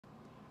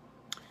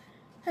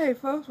Hey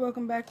folks,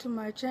 welcome back to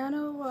my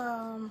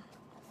channel.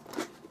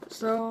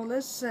 So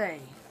let's say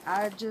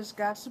I just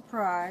got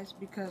surprised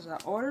because I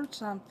ordered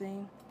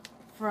something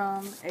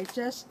from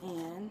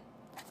HSN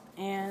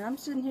and I'm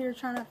sitting here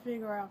trying to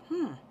figure out,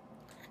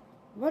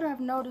 what I've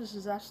noticed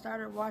is I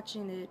started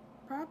watching it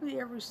probably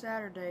every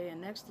Saturday,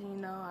 and next thing you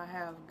know I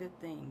have good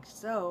things.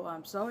 So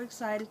I'm so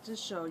excited to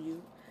show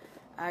you.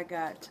 I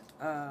got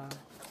a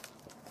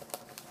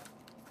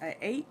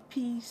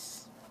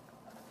 8-piece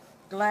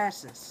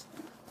glasses.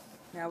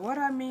 Now what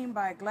I mean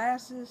by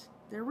glasses,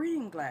 they're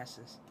reading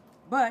glasses.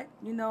 But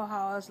you know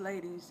how us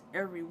ladies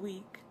every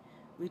week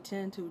we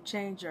tend to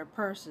change our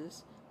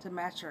purses to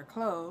match our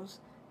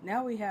clothes.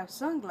 Now we have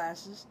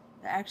sunglasses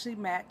that actually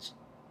match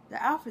the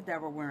outfit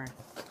that we're wearing.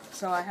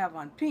 So I have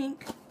on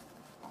pink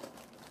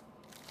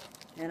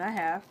and I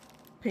have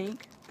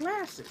pink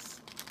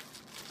glasses.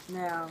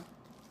 Now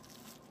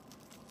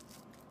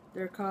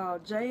they're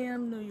called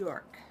JM New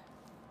York.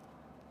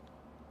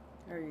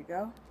 There you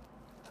go.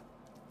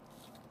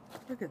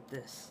 Look at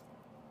this.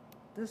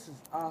 This is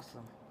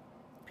awesome.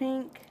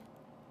 Pink,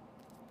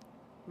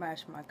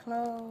 match my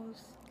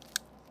clothes,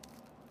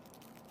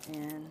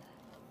 and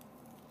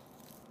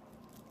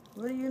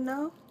what do you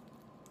know?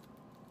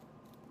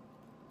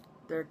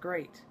 They're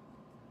great.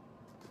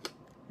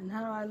 And how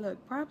do I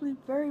look? Probably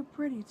very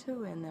pretty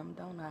too in them,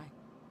 don't I?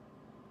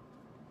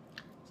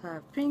 So I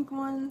have pink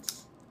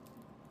ones,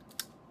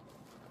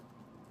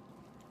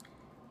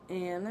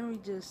 and let me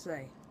just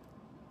say,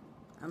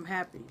 I'm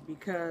happy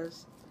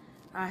because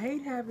I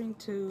hate having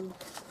to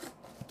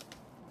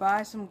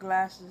buy some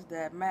glasses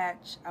that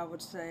match, I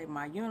would say,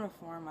 my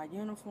uniform. My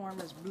uniform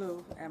is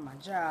blue at my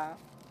job.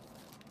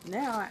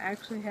 Now I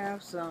actually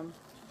have some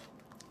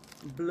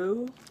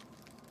blue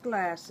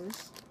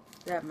glasses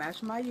that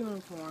match my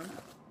uniform.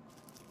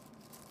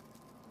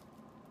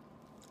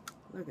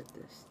 Look at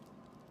this.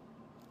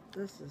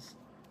 This is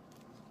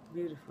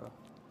beautiful.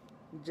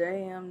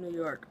 JM New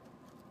York.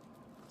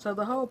 So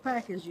the whole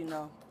package, you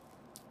know.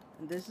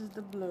 And this is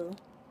the blue.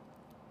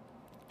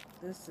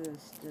 This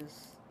is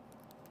just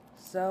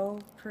so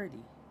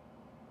pretty.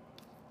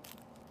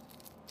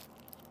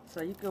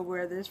 So you could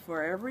wear this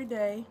for every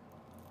day.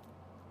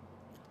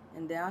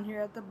 And down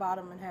here at the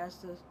bottom it has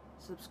the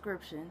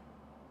subscription,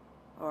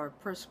 or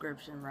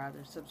prescription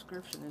rather.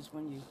 Subscription is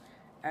when you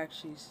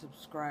actually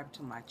subscribe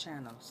to my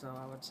channel. So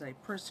I would say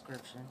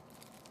prescription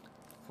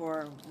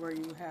for where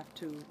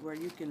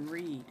you can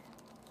read.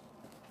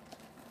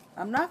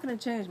 I'm not going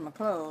to change my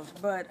clothes,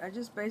 but I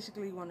just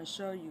basically want to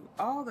show you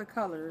all the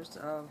colors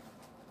of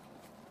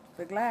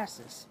the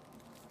glasses.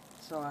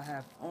 So I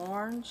have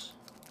orange.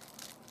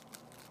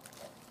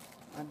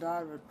 My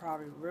daughter would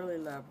probably really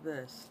love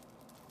this.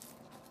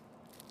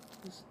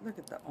 Just look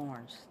at the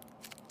orange.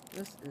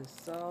 This is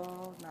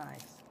so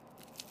nice.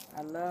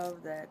 I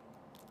love that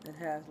it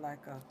has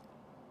like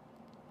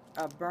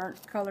a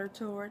burnt color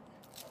to it,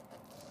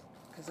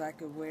 because I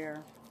could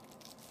wear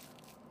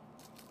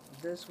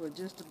this with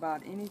just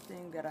about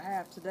anything that I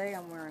have. Today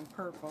I'm wearing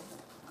purple.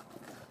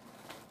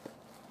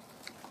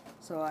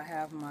 So I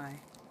have my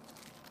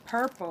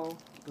purple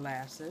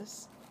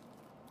glasses,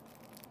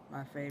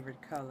 my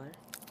favorite color.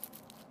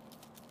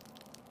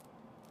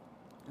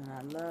 And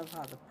I love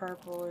how the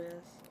purple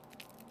is.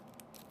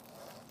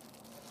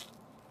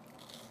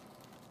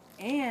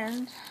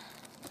 And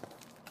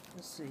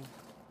let's see,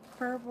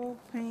 purple,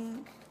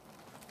 pink,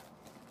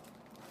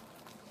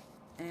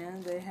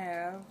 and they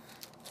have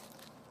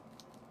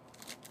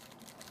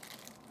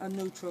a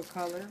neutral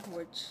color,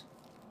 which,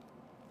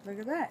 look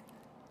at that.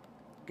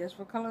 Guess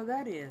what color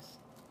that is?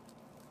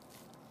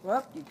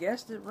 Well, you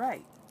guessed it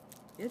right.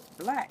 It's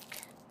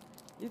black.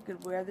 You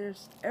could wear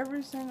this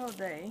every single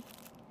day.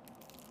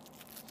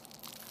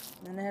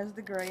 Then it has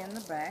the gray in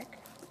the back.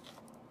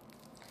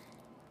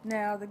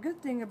 Now, the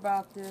good thing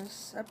about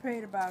this, I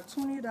paid about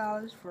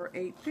 $20 for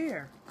 8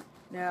 pair.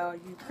 Now,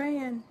 you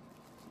paying,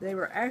 they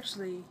were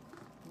actually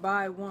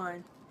buy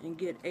one and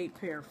get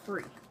 8 pair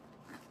free.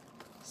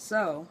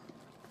 So,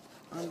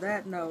 on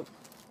that note,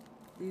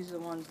 these are the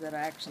ones that I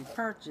actually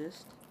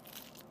purchased.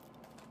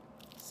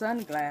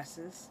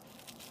 Sunglasses.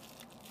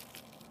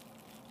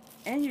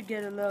 And you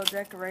get a little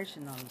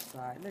decoration on the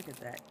side. Look at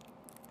that.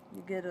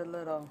 You get a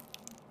little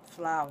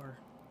flower.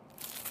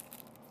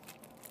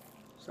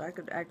 So I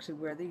could actually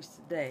wear these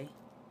today.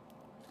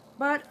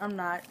 But I'm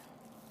not.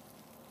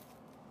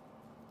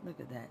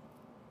 Look at that.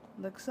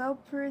 Looks so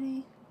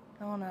pretty,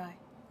 don't I?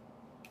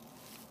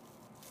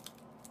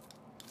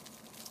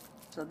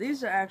 So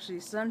these are actually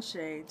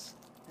sunshades.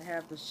 They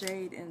have the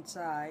shade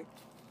inside.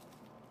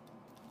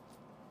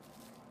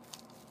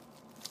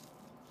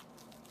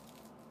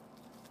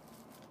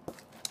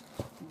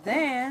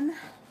 Then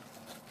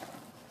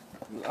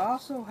you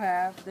also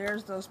have,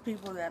 there's those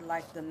people that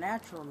like the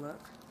natural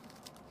look.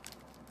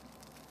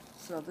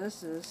 So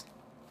this is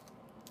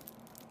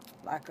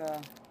like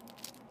a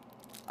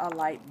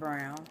light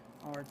brown,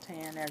 or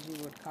tan as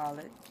you would call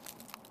it.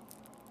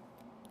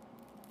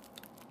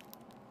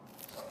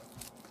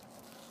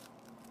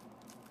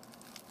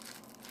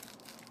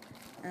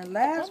 And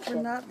last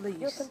but not least,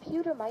 your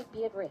computer might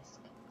be at risk.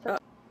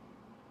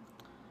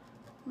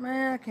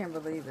 Man, I can't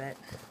believe that.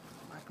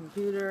 My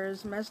computer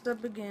is messed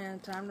up again.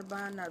 Time to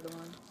buy another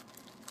one.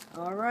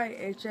 Alright,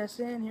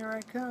 HSN, here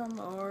I come,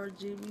 or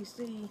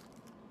GBC.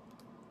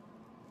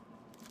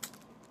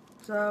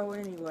 So,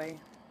 anyway,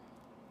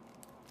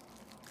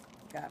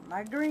 got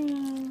my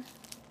green.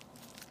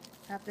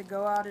 Have to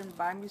go out and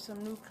buy me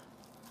some new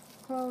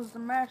clothes to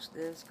match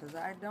this, because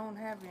I don't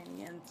have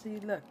any. And see,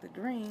 look, the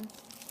green,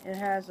 it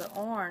has an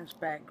orange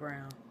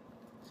background.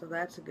 So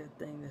that's a good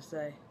thing to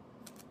say.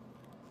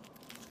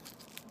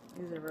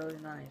 These are really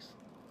nice.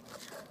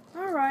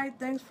 Alright,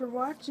 thanks for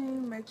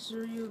watching. Make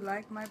sure you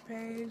like my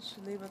page.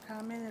 Leave a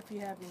comment if you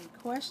have any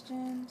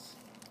questions.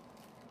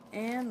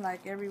 And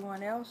like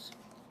everyone else,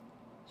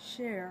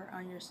 share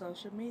on your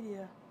social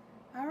media.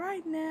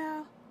 Alright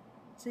now.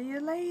 See you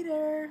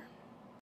later.